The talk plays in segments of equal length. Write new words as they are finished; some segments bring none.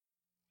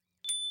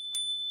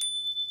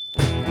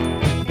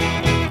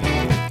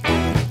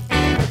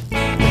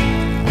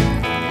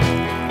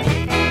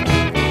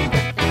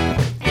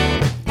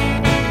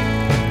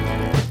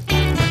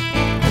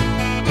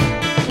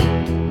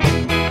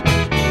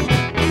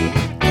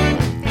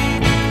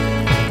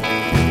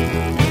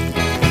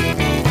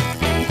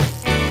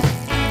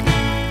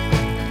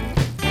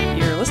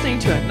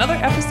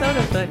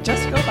the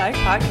Just Go Bike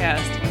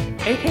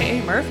podcast,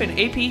 aka Murph and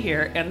AP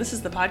here, and this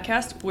is the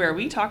podcast where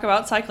we talk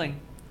about cycling,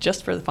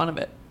 just for the fun of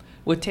it,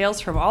 with tales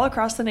from all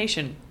across the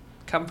nation.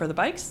 Come for the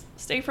bikes,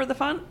 stay for the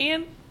fun,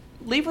 and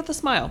leave with a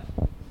smile.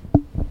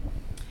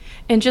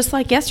 And just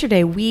like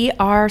yesterday, we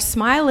are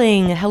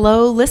smiling.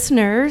 Hello,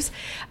 listeners.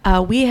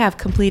 We have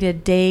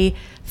completed day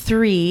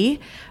 3,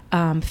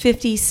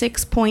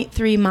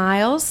 56.3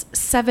 miles,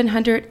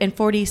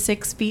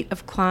 746 feet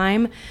of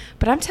climb.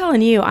 But I'm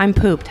telling you, I'm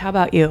pooped. How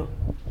about you?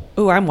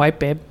 Ooh, I'm wiped,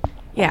 babe.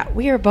 Yeah,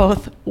 we are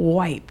both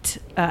wiped.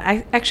 I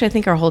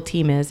think our whole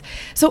team is.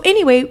 So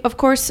anyway, of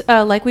course,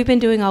 like we've been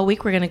doing all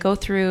week, we're going to go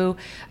through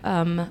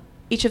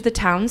each of the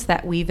towns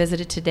that we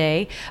visited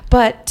today.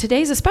 But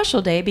today's a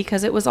special day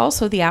because it was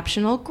also the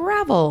optional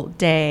gravel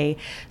day.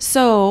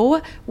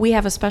 So we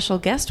have a special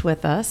guest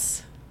with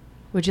us.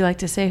 Would you like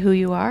to say who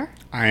you are?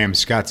 I am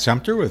Scott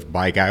Sumter with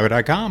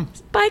BikeIowa.com.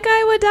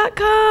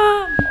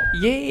 BikeIowa.com!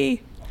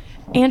 Yay!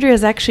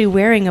 Andrea's actually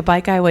wearing a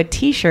Bike Iowa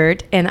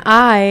t-shirt, and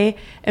I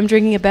am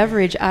drinking a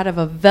beverage out of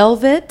a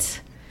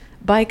velvet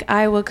Bike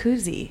Iowa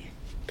koozie.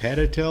 Pet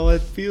it till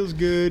it feels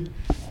good.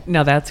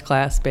 Now that's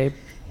class, babe.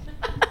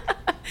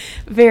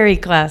 Very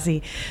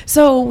classy.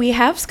 So we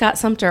have Scott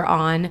Sumter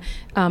on,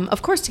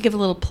 of course, to give a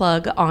little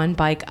plug on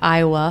Bike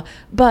Iowa,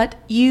 but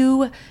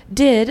you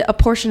did a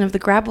portion of the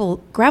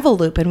gravel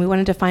loop, and we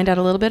wanted to find out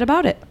a little bit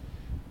about it.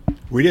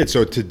 We did.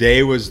 So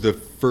today was the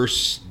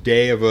first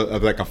day of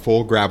a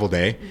full gravel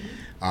day.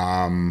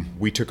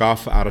 We took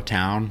off out of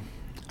town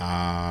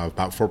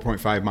about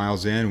 4.5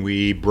 miles in.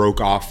 We broke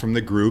off from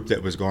the group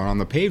that was going on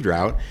the paved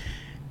route,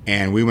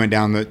 and we went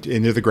down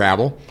into the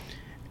gravel.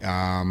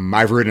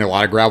 I've ridden a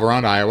lot of gravel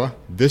around Iowa.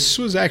 This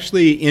was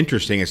actually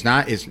interesting.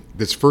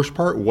 This first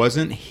part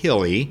wasn't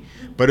hilly,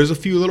 but there's a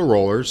few little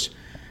rollers.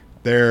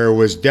 There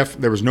was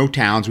no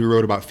towns. We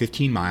rode about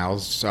 15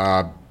 miles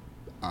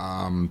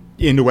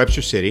into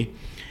Webster City.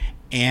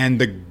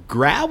 And the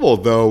gravel,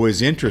 though,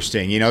 was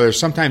interesting. You know, there's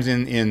sometimes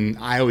in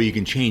Iowa you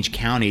can change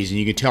counties and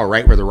you can tell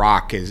right where the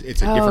rock is.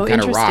 It's a different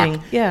kind of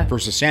rock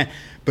versus sand.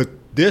 But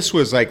this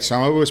was like,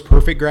 some of it was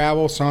perfect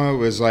gravel. Some of it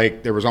was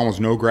like, there was almost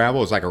no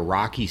gravel. It was like a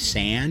rocky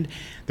sand.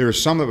 There was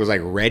some that was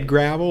like red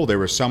gravel. There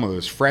was some that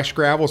was fresh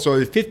gravel.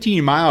 So at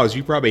 15 miles,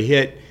 you probably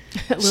hit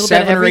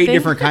 7 or 8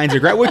 different kinds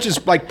of gravel, which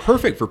is like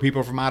perfect for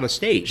people from out of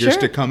state just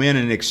to come in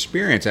and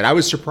experience it. I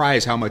was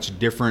surprised how much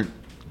different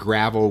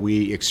gravel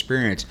we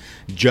experienced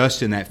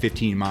just in that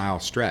 15-mile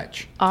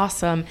stretch.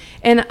 Awesome.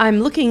 And I'm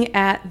looking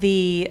at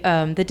the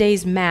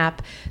day's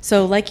map.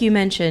 So like you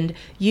mentioned,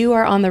 you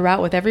are on the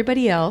route with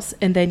everybody else,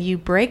 and then you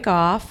break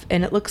off,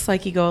 and it looks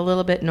like you go a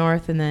little bit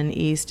north and then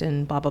east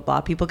and blah, blah, blah.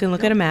 People can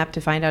look at a map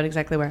to find out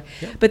exactly where.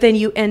 Yep. But then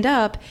you end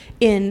up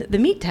in the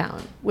meat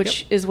town,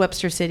 which is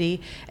Webster City.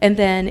 And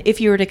then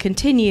if you were to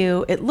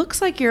continue, it looks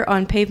like you're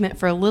on pavement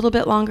for a little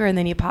bit longer, and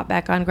then you pop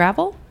back on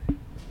gravel.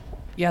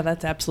 Yeah,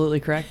 that's absolutely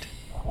correct.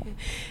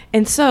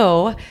 And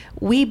so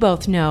we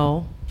both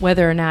know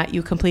whether or not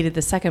you completed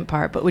the second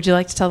part, but would you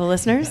like to tell the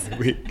listeners?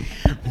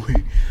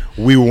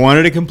 we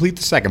wanted to complete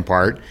the second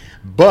part,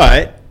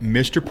 but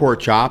Mr.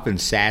 Porkchop and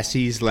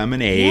Sassy's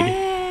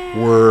Lemonade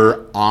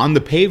were on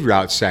the paved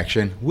route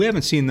section. We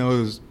haven't seen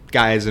those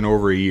guys in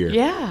over a year.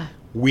 Yeah.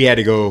 We had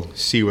to go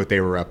see what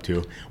they were up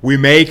to. We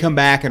may come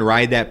back and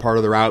ride that part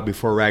of the route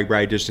before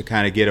RAGBRAI just to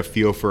kind of get a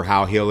feel for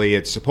how hilly.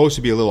 It's supposed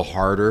to be a little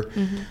harder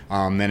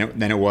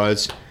than it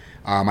was.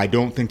 I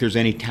don't think there's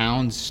any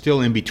towns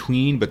still in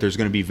between, but there's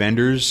going to be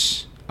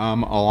vendors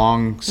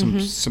along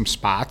some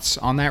spots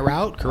on that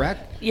route,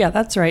 correct? Yeah,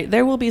 that's right.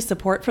 There will be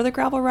support for the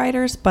gravel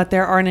riders, but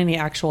there aren't any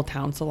actual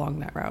towns along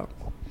that route.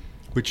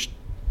 Which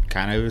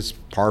kind of is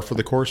par for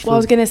the course for gravel. Well, I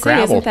was going to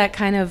say, isn't that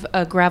kind of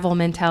a gravel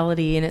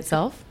mentality in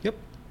itself? Yep.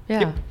 Yeah.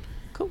 Yep.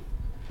 Cool.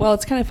 Well,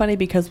 it's kind of funny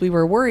because we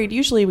were worried.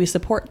 Usually we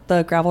support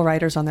the gravel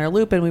riders on their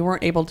loop, and we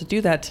weren't able to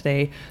do that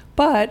today.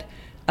 But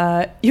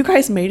you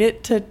guys made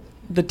it to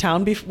the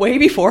town way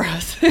before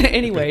us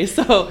anyway,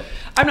 so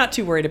I'm not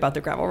too worried about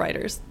the gravel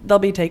riders. They'll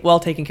be well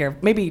taken care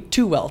of, maybe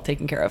too well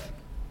taken care of.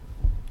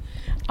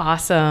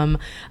 Awesome.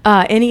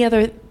 Any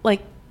other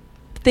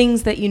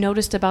things that you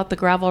noticed about the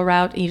gravel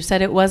route? You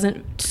said it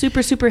wasn't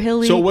super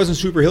hilly. So it wasn't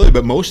super hilly,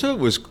 but most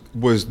of it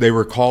was they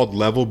were called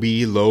level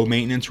B, low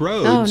maintenance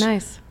roads. Oh,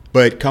 nice.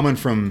 But coming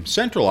from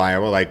central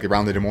Iowa, like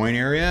around the Des Moines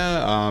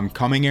area,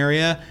 Cumming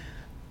area,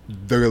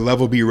 the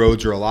level B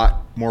roads are a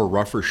lot more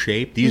rougher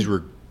shape. These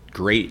were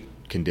great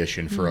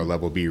condition for a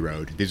level B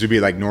road. These would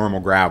be like normal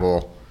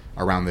gravel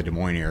around the Des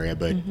Moines area,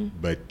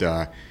 but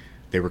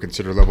they were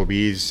considered level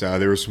Bs.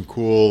 There were some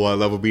cool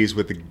level Bs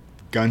with the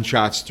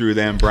gunshots through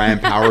them. Brian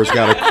Powers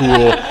got a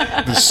cool.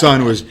 The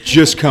sun was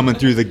just coming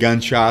through the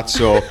gunshots,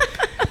 so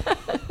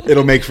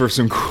it'll make for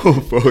some cool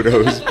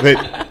photos.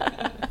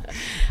 But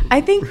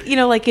I think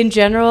in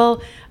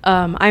general,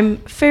 I'm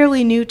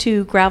fairly new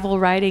to gravel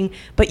riding,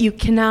 but you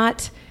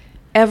cannot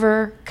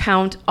ever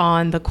count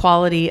on the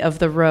quality of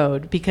the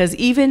road, because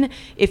even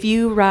if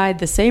you ride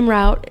the same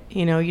route,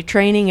 you're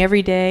training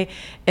every day,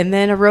 and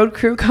then a road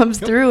crew comes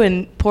through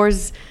and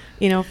pours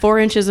 4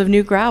 inches of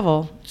new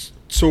gravel.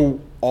 So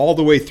all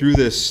the way through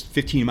this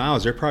 15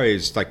 miles, there probably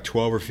is like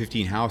 12 or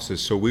 15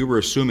 houses. So we were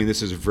assuming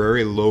this is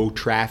very low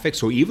traffic.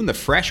 So even the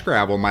fresh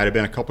gravel might have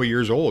been a couple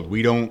years old.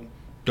 We don't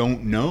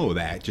know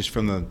that just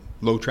from the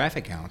low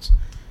traffic counts.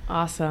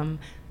 Awesome.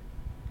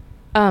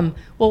 Well,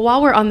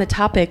 while we're on the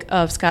topic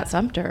of Scott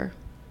Sumter,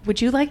 would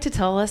you like to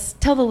tell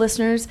the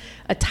listeners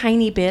a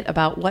tiny bit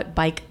about what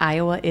Bike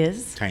Iowa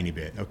is? Tiny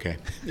bit, okay.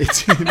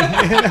 It's we got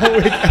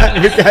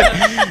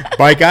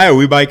Bike Iowa.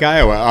 We Bike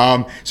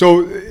Iowa.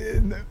 So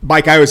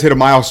Bike Iowa's hit a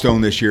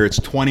milestone this year. It's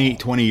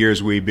 20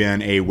 years we've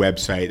been a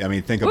website. I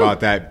mean, think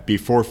about that.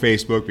 Before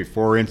Facebook,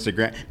 before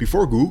Instagram,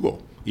 before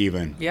Google,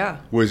 even. Yeah.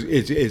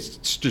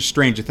 It's just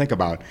strange to think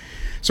about.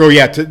 So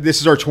yeah, this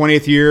is our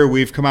 20th year.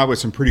 We've come out with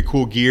some pretty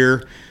cool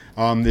gear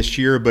this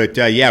year, but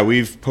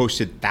we've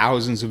posted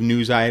thousands of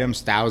news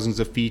items, thousands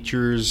of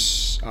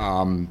features,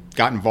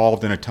 got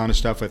involved in a ton of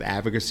stuff with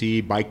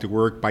advocacy, Bike to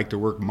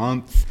Work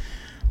Month,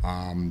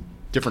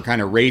 different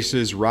kind of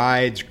races,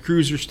 rides,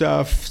 cruiser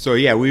stuff. So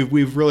yeah,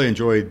 we've really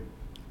enjoyed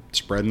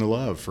spreading the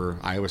love for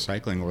Iowa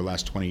cycling over the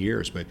last 20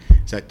 years. But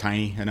is that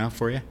tiny enough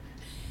for you?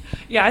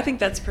 Yeah, I think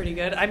that's pretty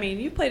good. I mean,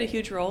 you played a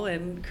huge role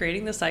in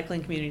creating the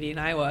cycling community in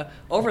Iowa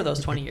over those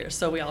 20 years,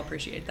 so we all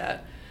appreciate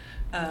that.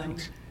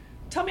 Thanks.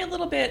 Tell me a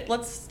little bit,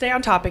 let's stay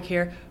on topic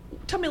here.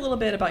 Tell me a little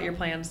bit about your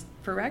plans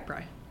for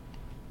RAGBRAI.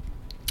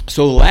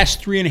 So the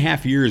last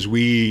 3.5 years,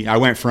 I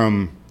went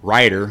from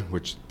rider,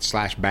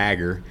 /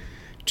 bagger,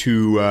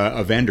 to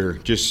a vendor.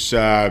 Just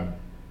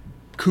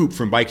Coop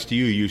from Bikes to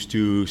You used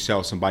to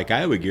sell some Bike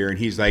Iowa gear, and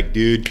he's like,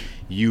 dude,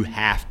 you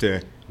have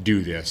to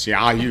do this.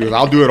 Yeah,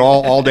 I'll do it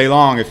all day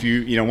long if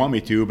you don't want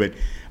me to. But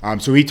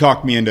so he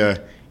talked me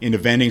into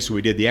vending. So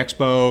we did the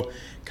expo,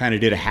 kind of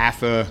did a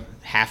half a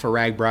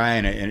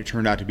RAGBRAI, and it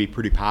turned out to be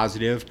pretty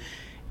positive.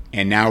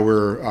 And now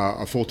we're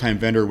a full-time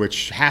vendor,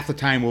 which half the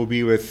time we'll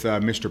be with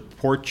Mr.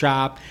 Pork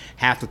Chop,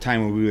 half the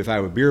time we'll be with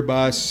Iowa Beer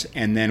Bus,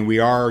 and then we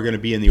are going to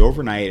be in the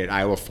overnight at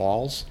Iowa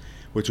Falls,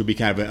 which will be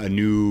kind of a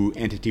new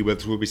entity.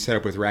 We'll be set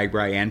up with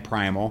RAGBRAI and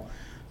Primal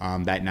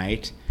that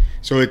night.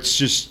 So it's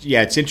just,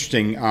 it's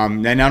interesting.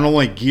 And not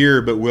only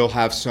gear, but we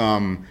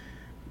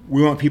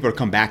want people to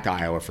come back to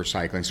Iowa for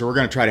cycling. So we're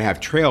going to try to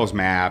have trails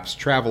maps,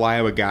 travel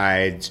Iowa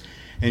guides,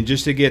 and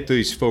just to get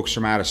these folks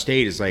from out of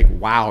state, it's like,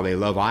 wow, they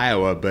love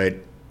Iowa, but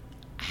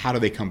how do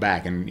they come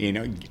back and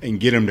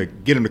get them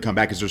to come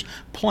back? Because there's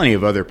plenty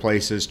of other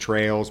places,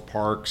 trails,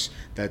 parks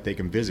that they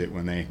can visit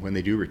when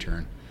they do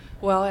return.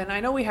 Well, and I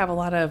know we have a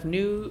lot of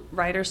new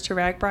riders to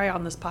RAGBRAI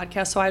on this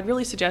podcast, so I'd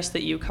really suggest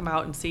that you come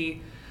out and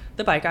see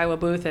the Bike Iowa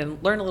booth and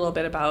learn a little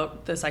bit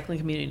about the cycling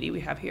community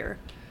we have here.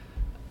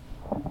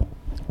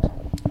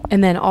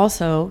 And then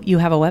also, you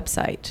have a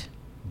website.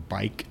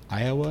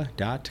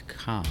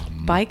 BikeIowa.com.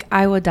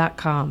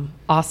 BikeIowa.com.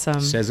 Awesome.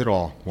 Says it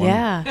all.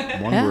 One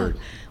word.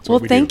 Well,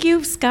 thank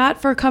you,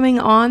 Scott, for coming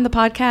on the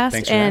podcast.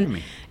 Thanks for having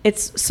me.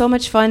 It's so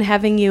much fun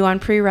having you on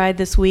Pre-Ride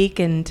this week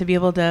and to be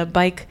able to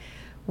bike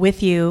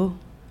with you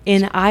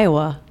in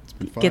Iowa. It's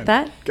been fun. Get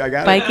that? I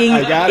got Biking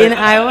it. in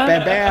Iowa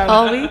bam, bam.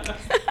 all week.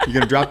 You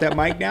going to drop that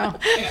mic now?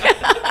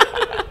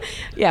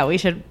 Yeah, we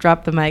should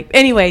drop the mic.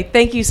 Anyway,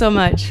 thank you so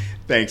much.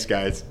 Thanks,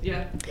 guys.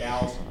 Yeah.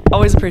 Gals.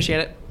 Always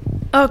appreciate it.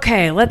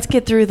 Okay, let's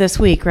get through this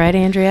week, right,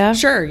 Andrea?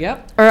 Sure,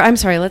 yep. Or I'm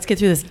sorry, let's get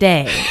through this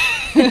day.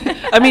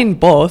 I mean,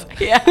 both.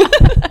 Yeah.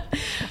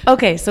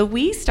 Okay, so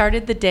we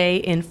started the day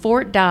in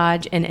Fort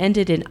Dodge and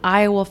ended in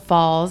Iowa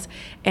Falls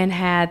and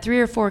had 3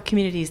 or 4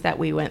 communities that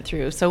we went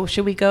through. So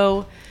should we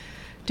go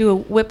do a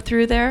whip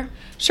through there?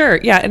 Sure,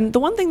 yeah. And the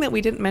one thing that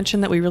we didn't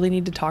mention that we really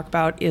need to talk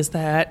about is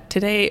that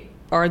today,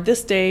 or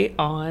this day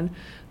on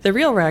the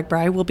real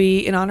RAGBRAI, will be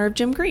in honor of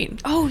Jim Green.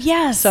 Oh,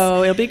 yes.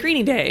 So it'll be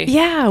Greenie Day.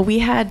 Yeah, we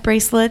had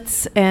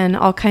bracelets and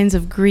all kinds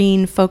of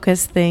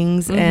green-focused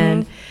things. Mm-hmm.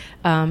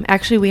 And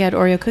actually, we had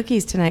Oreo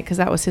cookies tonight because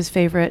that was his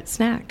favorite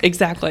snack.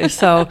 Exactly.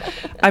 So,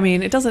 I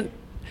mean,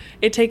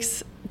 it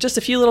takes just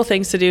a few little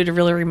things to do to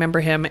really remember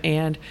him.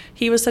 And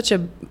he was such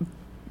a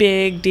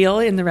big deal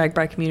in the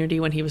RAGBRAI community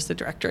when he was the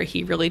director.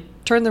 He really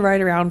turned the ride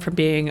around from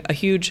being a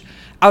huge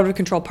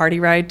out-of-control party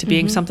ride to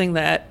being something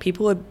that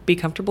people would be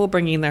comfortable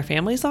bringing their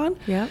families on.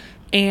 Yeah.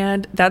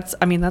 And that's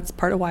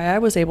part of why I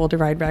was able to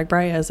ride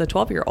RAGBRAI as a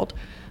 12-year-old.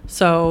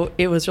 So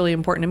it was really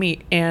important to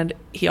me. And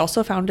he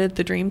also founded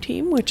the Dream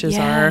Team, which is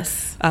our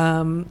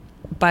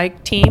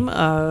bike team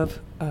of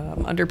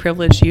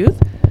underprivileged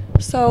youth.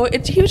 So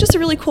he was just a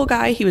really cool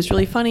guy. He was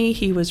really funny.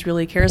 He was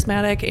really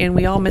charismatic, and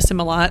we all miss him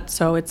a lot.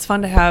 So it's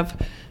fun to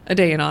have a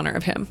day in honor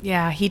of him.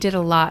 Yeah, he did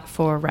a lot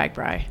for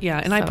RAGBRAI. Yeah,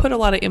 and I put a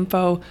lot of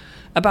info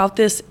about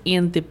this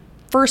in the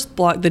first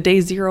blog, the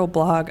Day Zero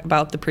blog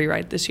about the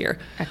pre-ride this year.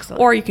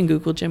 Excellent. Or you can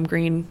Google Jim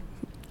Green.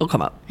 It'll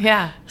come up.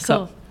 Yeah,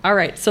 So, all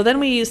right. So then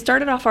we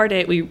started off our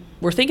day. We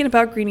were thinking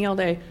about Greenie all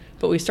day,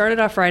 but we started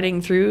off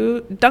riding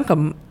through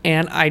Duncombe,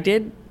 and I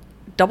did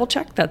double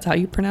check. That's how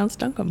you pronounce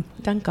Duncombe.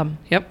 Duncombe.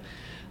 Yep.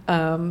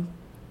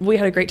 We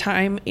had a great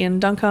time in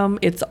Duncombe.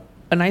 It's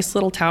a nice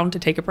little town to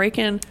take a break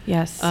in.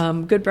 Yes.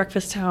 Good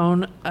breakfast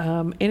town.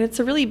 And it's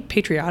a really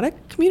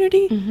patriotic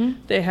community. Mm-hmm.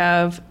 They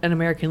have an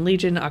American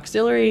Legion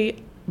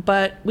auxiliary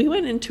But we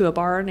went into a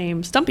bar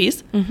named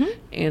Stumpy's,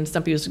 and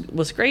Stumpy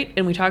was great.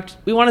 And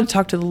we wanted to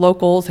talk to the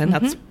locals, and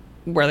that's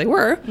where they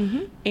were.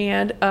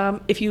 And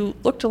if you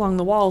looked along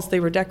the walls, they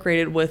were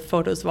decorated with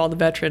photos of all the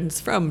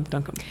veterans from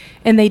Duncombe.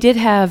 And they did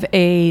have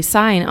a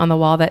sign on the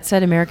wall that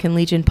said American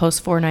Legion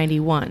Post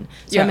 491.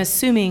 So Yeah. I'm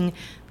assuming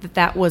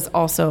that was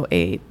also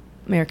a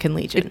American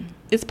Legion.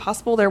 It's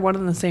possible they're one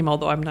and the same,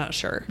 although I'm not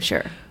sure.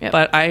 Sure. Yep.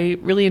 But I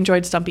really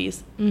enjoyed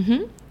Stumpy's.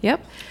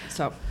 Yep.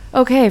 So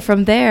Okay,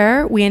 from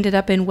there, we ended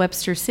up in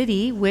Webster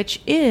City,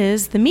 which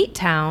is the meat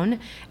town,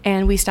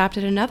 and we stopped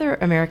at another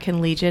American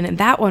Legion, and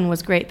that one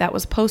was great. That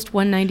was Post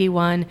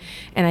 191,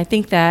 and I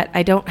think that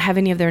I don't have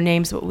any of their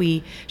names, but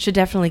we should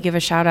definitely give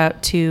a shout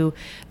out to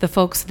the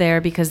folks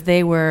there because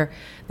they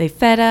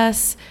fed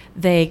us,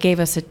 they gave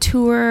us a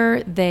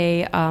tour,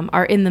 they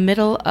are in the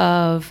middle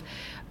of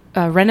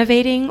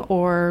renovating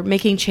or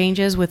making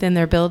changes within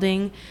their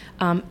building.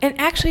 And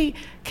actually,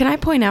 can I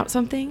point out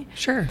something?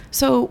 sure.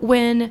 So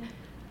when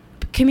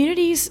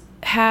communities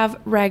have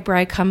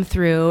RAGBRAI come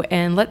through,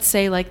 and let's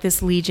say like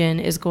this Legion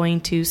is going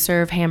to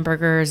serve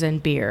hamburgers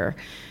and beer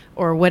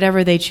or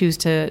whatever they choose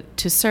to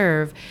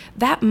serve,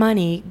 that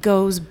money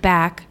goes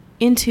back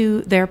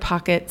into their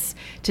pockets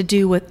to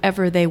do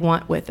whatever they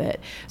want with it.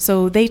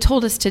 So they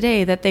told us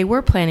today that they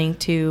were planning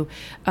to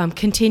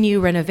continue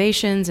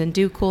renovations and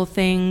do cool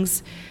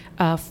things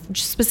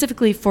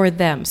specifically for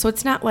them. So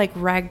it's not like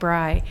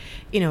RAGBRAI,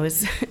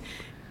 is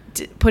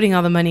putting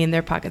all the money in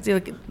their pockets.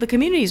 The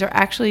communities are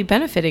actually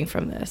benefiting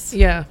from this.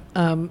 Yeah.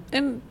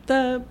 And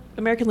the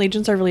American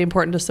Legions are really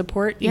important to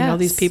support. You know,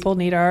 these Yes. people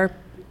need our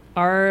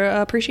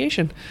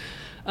appreciation.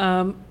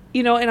 And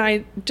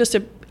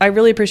I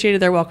really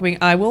appreciated their welcoming.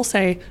 I will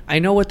say, I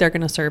know what they're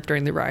going to serve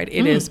during the ride.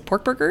 It is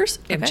pork burgers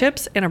and Okay.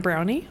 chips and a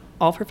brownie,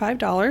 all for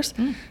 $5.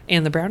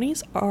 And the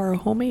brownies are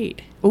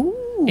homemade. Ooh.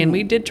 And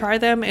we did try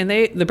them, and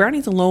the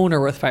brownies alone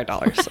are worth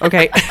 $5.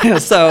 Okay,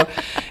 so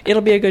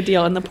it'll be a good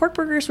deal. And the pork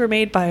burgers were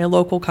made by a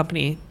local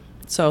company,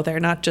 so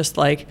they're not just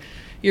like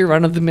your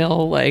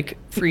run-of-the-mill like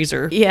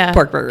freezer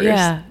pork burgers.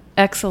 Yeah,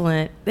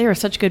 excellent. They were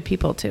such good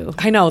people too.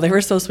 I know, they were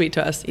so sweet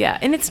to us. Yeah,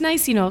 and it's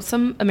nice,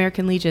 some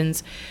American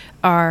Legions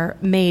are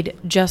made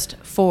just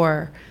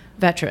for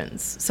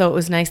veterans. So it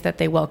was nice that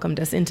they welcomed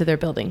us into their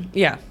building.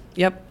 Yeah.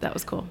 Yep. That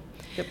was cool.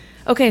 Yep.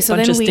 Okay, so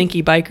Bunch then of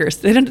stinky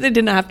bikers. They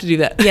didn't have to do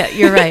that. Yeah,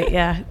 you're right.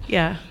 Yeah.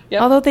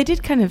 Yep. Although they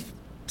did kind of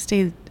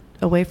stay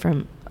away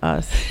from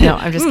us. No,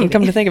 I'm just kidding.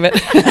 Come to think of it.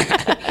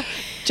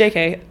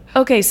 JK.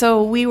 Okay,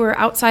 so we were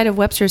outside of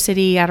Webster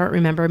City, I don't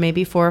remember,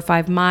 maybe 4 or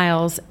 5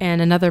 miles,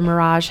 and another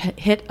Mirage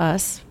hit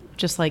us,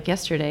 just like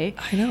yesterday.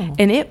 I know.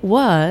 And it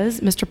was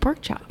Mr.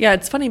 Porkchop. Yeah,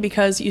 it's funny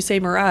because you say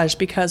Mirage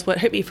because what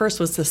hit me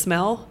first was the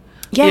smell.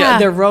 Yeah.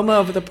 The aroma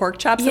of the pork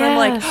chops. And I'm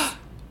like, Yes.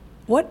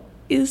 what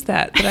is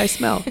that I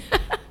smell?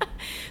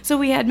 So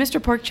we had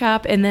Mr.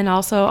 Porkchop and then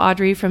also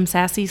Audrey from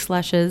Sassy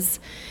Slushes.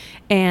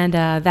 And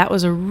that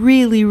was a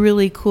really,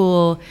 really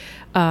cool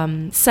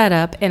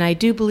setup. And I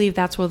do believe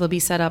that's where they'll be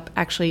set up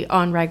actually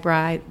on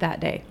RAGBRAI that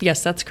day.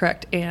 Yes, that's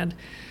correct. And,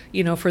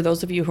 for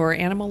those of you who are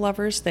animal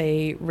lovers,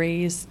 they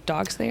raise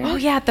dogs there. Oh,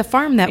 yeah, at the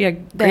farm that...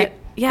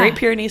 Great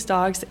Pyrenees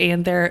dogs,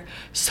 and they're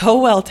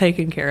so well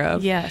taken care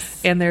of.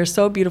 Yes. And they're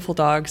so beautiful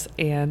dogs,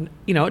 and,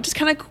 just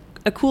kind of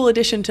a cool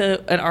addition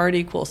to an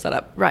already cool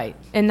setup. Right.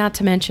 And not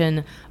to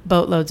mention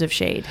boatloads of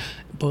shade.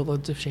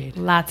 Boatloads of shade.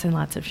 Lots and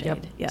lots of shade.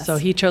 Yep. Yes. So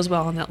he chose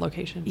well on that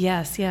location.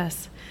 Yes.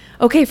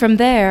 Okay, from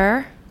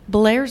there,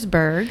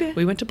 Blairsburg.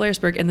 We went to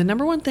Blairsburg, and the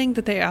number one thing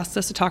that they asked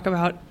us to talk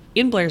about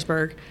in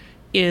Blairsburg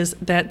is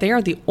that they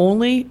are the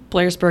only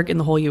Blairsburg in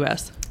the whole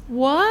U.S.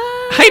 What?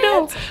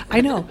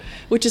 I know.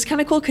 Which is kind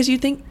of cool because you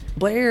think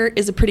Blair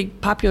is a pretty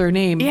popular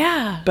name.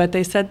 Yeah. But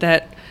they said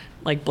that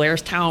like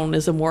Blairstown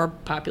is a more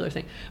popular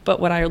thing. But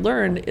what I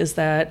learned is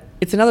that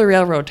it's another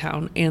railroad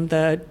town, and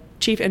the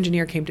chief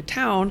engineer came to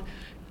town,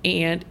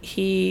 and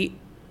he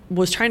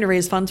was trying to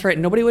raise funds for it,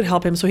 and nobody would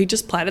help him, so he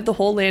just platted the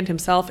whole land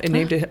himself and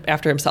named it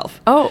after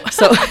himself. Oh.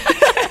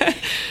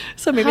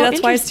 So maybe How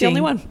that's why it's the only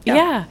interesting. one.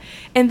 Yeah.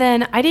 And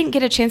then I didn't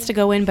get a chance to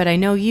go in, but I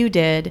know you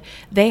did.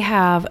 They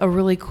have a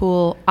really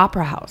cool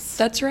opera house.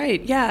 That's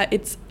right. Yeah,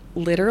 it's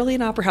literally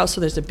an opera house.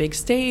 So there's a big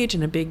stage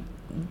and a big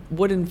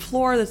wooden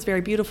floor that's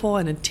very beautiful,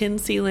 and a tin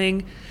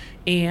ceiling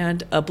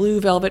and a blue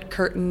velvet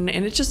curtain.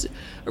 And it's just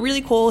a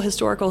really cool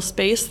historical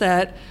space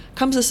that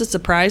comes as a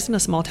surprise in a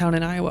small town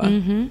in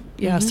Iowa.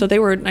 Yeah, so they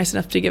were nice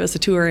enough to give us a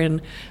tour,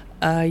 and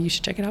you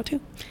should check it out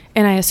too.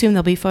 And I assume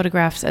there'll be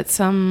photographs at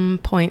some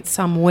point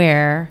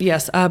somewhere.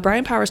 Yes,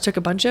 Brian Powers took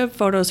a bunch of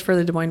photos for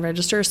the Des Moines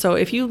Register. So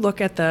if you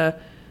look at the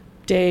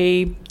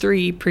day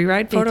 3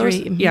 pre-ride Day photos,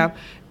 3, yeah,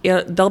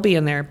 they'll be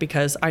in there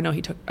because I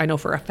know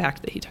for a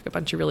fact that he took a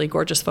bunch of really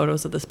gorgeous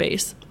photos of the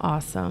space.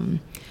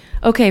 Awesome.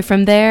 Okay,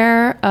 from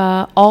there,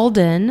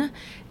 Alden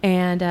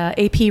and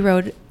AP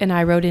and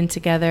I rode in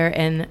together,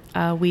 and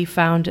we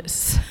found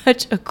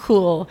such a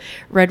cool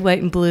red,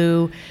 white, and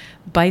blue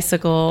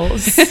bicycle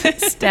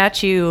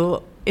statue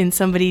in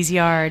somebody's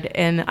yard,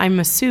 and I'm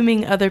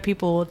assuming other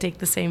people will take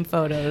the same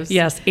photos.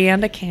 Yes,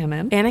 and a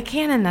cannon. And a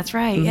cannon, that's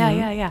right.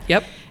 Yeah.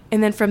 Yep.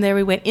 And then from there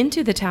we went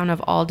into the town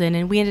of Alden,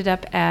 and we ended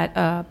up at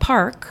a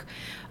park.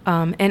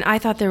 And I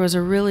thought there was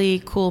a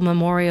really cool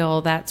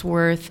memorial that's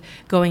worth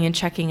going and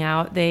checking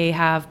out. They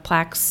have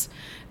plaques,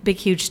 big,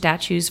 huge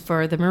statues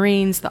for the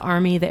Marines, the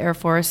Army, the Air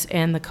Force,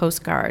 and the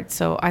Coast Guard.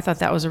 So I thought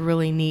that was a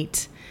really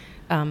neat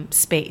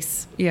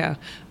space. Yeah.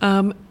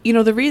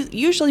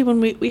 Usually when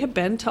we have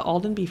been to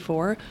Alden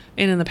before,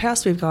 and in the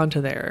past we've gone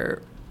to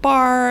their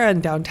bar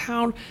and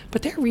downtown,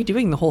 but they're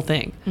redoing the whole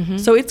thing.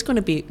 So it's going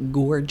to be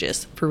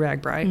gorgeous for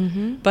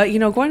RAGBRAI. But,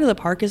 going to the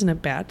park isn't a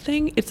bad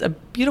thing. It's a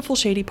beautiful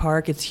shady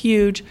park. It's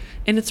huge,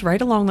 and it's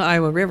right along the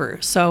Iowa River.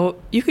 So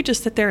you could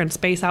just sit there and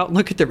space out and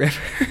look at the river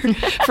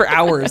for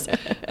hours.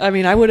 I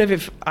mean, I would have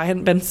if I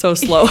hadn't been so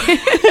slow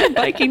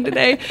biking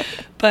today.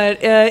 But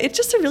it's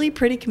just a really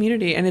pretty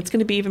community, and it's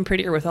going to be even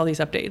prettier with all these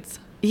updates.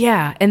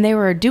 Yeah, and they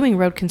were doing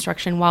road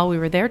construction while we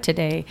were there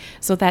today,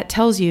 so that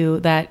tells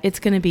you that it's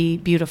going to be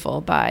beautiful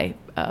by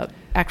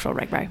actual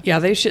RAGBRAI. Yeah,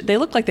 they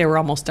look like they were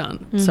almost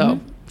done, so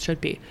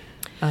should be.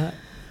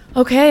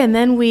 Okay, and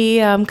then we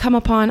come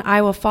upon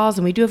Iowa Falls,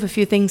 and we do have a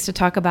few things to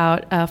talk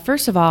about.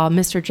 First of all,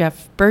 Mr.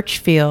 Jeff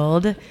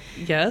Birchfield,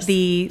 Yes.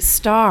 the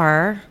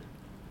star,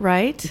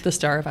 right? The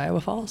star of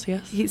Iowa Falls,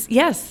 yes.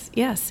 Yes.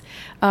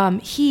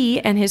 He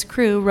and his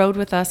crew rode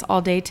with us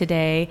all day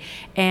today,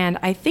 and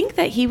I think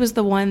that he was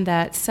the one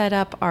that set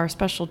up our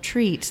special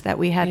treat that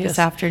we had Yes. this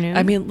afternoon.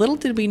 I mean, little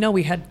did we know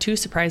we had 2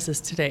 surprises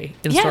today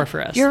in store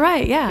for us. You're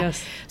right, yeah.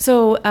 Yes.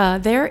 So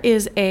there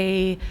is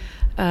a,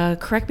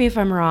 correct me if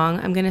I'm wrong,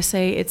 I'm going to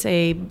say it's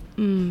a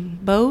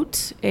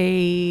boat,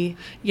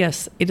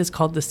 Yes, it is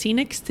called the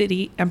Scenic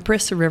City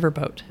Empress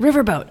Riverboat.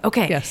 riverboat.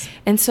 Okay. Yes.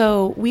 And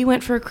so we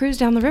went for a cruise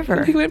down the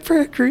river. We went for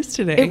a cruise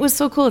today. It was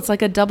so cool. It's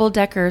like a double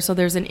decker. So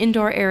there's an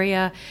indoor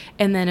area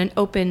and then an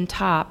open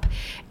top,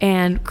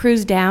 and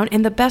cruise down.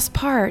 And the best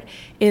part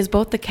is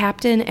both the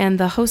captain and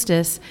the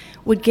hostess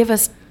would give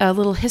us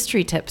little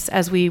history tips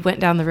as we went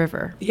down the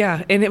river.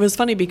 Yeah, and it was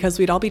funny because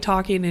we'd all be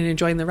talking and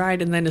enjoying the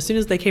ride, and then as soon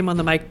as they came on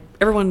the mic,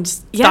 everyone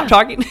stopped Yeah.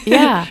 talking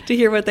Yeah. to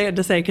hear what they had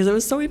to say because it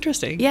was so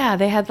interesting. Yeah,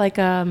 they had like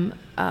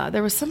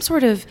there was some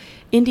sort of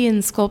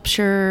Indian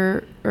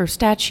sculpture or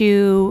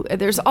statue.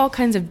 There's all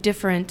kinds of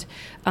different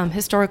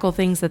historical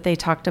things that they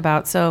talked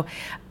about. So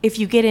if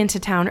you get into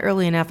town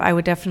early enough, I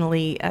would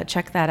definitely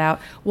check that out.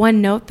 One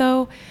note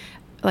though,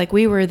 like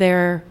we were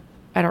there,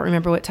 I don't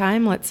remember what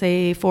time, let's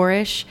say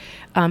 4-ish.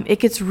 It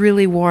gets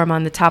really warm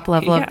on the top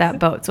level of that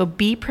boat. So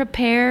be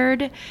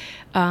prepared.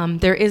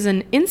 There is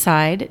an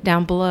inside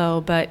down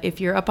below, but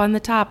if you're up on the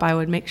top, I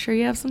would make sure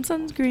you have some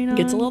sunscreen on. It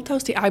gets a little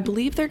toasty. I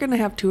believe they're going to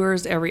have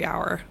tours every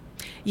hour.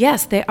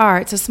 Yes, they are.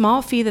 It's a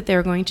small fee that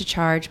they're going to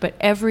charge, but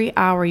every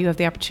hour you have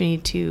the opportunity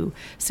to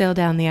sail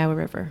down the Iowa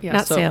River. Yeah,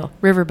 Not so sail,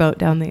 riverboat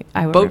down the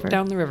Iowa Boat River.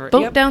 down the river.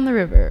 Boat Yep. down the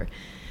river.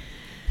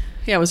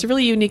 Yeah, it was a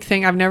really unique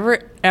thing. I've never,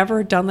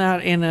 ever done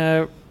that in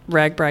a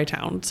RAGBRAI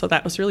town, so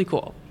that was really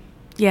cool.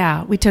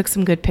 Yeah, we took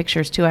some good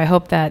pictures too. I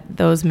hope that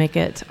those make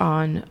it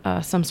on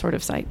some sort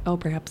of site. Oh,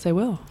 perhaps I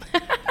will.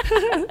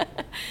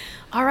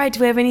 All right,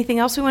 do we have anything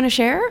else we want to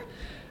share?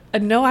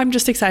 No, I'm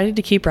just excited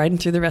to keep riding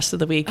through the rest of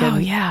the week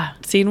and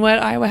seeing what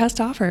Iowa has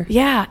to offer.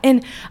 Yeah,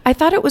 and I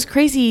thought it was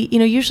crazy. You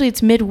know, usually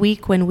it's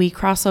midweek when we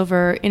cross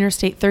over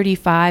Interstate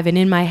 35, and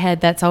in my head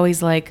that's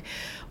always like,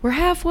 we're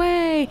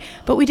halfway.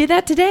 But we did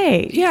that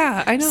today.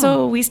 Yeah, I know.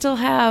 So we still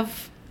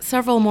have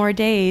several more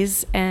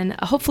days, and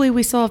hopefully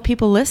we still have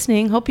people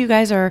listening. Hope you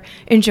guys are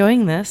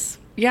enjoying this.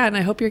 Yeah, and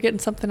I hope you're getting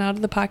something out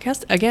of the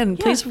podcast. Again,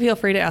 please feel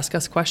free to ask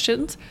us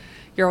questions.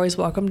 You're always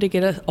welcome to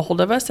get a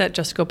hold of us at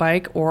Just Go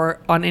Bike or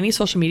on any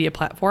social media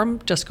platform,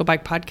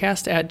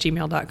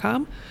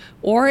 justgobikepodcast@gmail.com,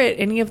 or at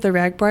any of the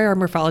RAGBRAI or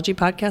Morphology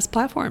podcast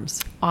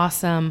platforms.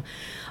 Awesome.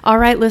 All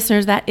right,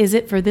 listeners, that is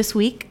it for this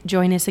week.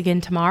 Join us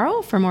again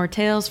tomorrow for more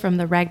tales from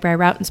the RAGBRAI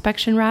Route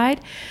Inspection Ride.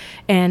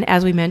 And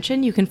as we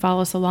mentioned, you can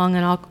follow us along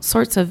on all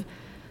sorts of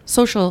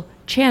social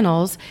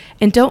channels.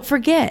 And don't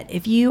forget,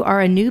 if you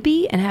are a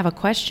newbie and have a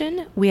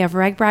question, we have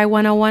RAGBRAI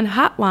 101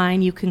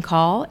 hotline you can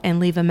call and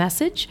leave a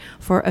message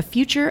for a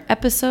future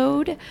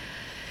episode.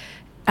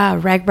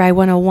 RAGBRAI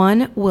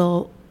 101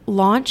 will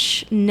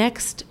launch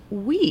next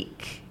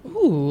week.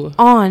 Ooh.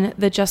 On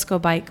the Just Go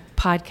Bike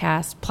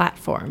podcast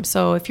platform.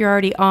 So if you're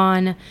already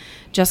on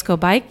Just Go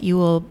Bike, you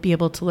will be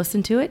able to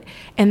listen to it.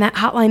 And that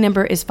hotline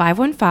number is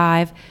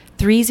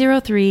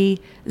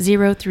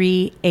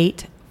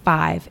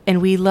 515-303-0385.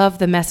 And we love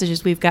the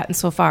messages we've gotten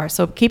so far.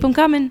 So keep them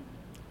coming.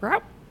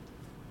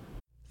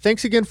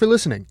 Thanks again for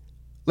listening.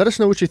 Let us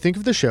know what you think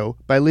of the show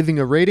by leaving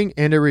a rating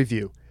and a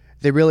review.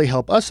 They really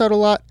help us out a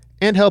lot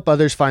and help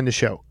others find the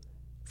show.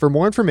 For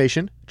more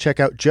information,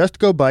 check out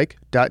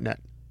justgobike.net.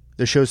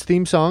 The show's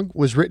theme song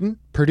was written,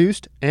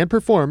 produced, and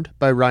performed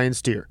by Ryan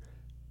Steer.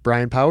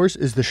 Brian Powers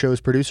is the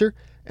show's producer,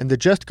 and the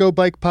Just Go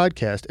Bike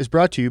podcast is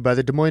brought to you by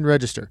the Des Moines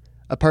Register,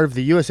 a part of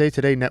the USA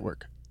Today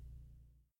network.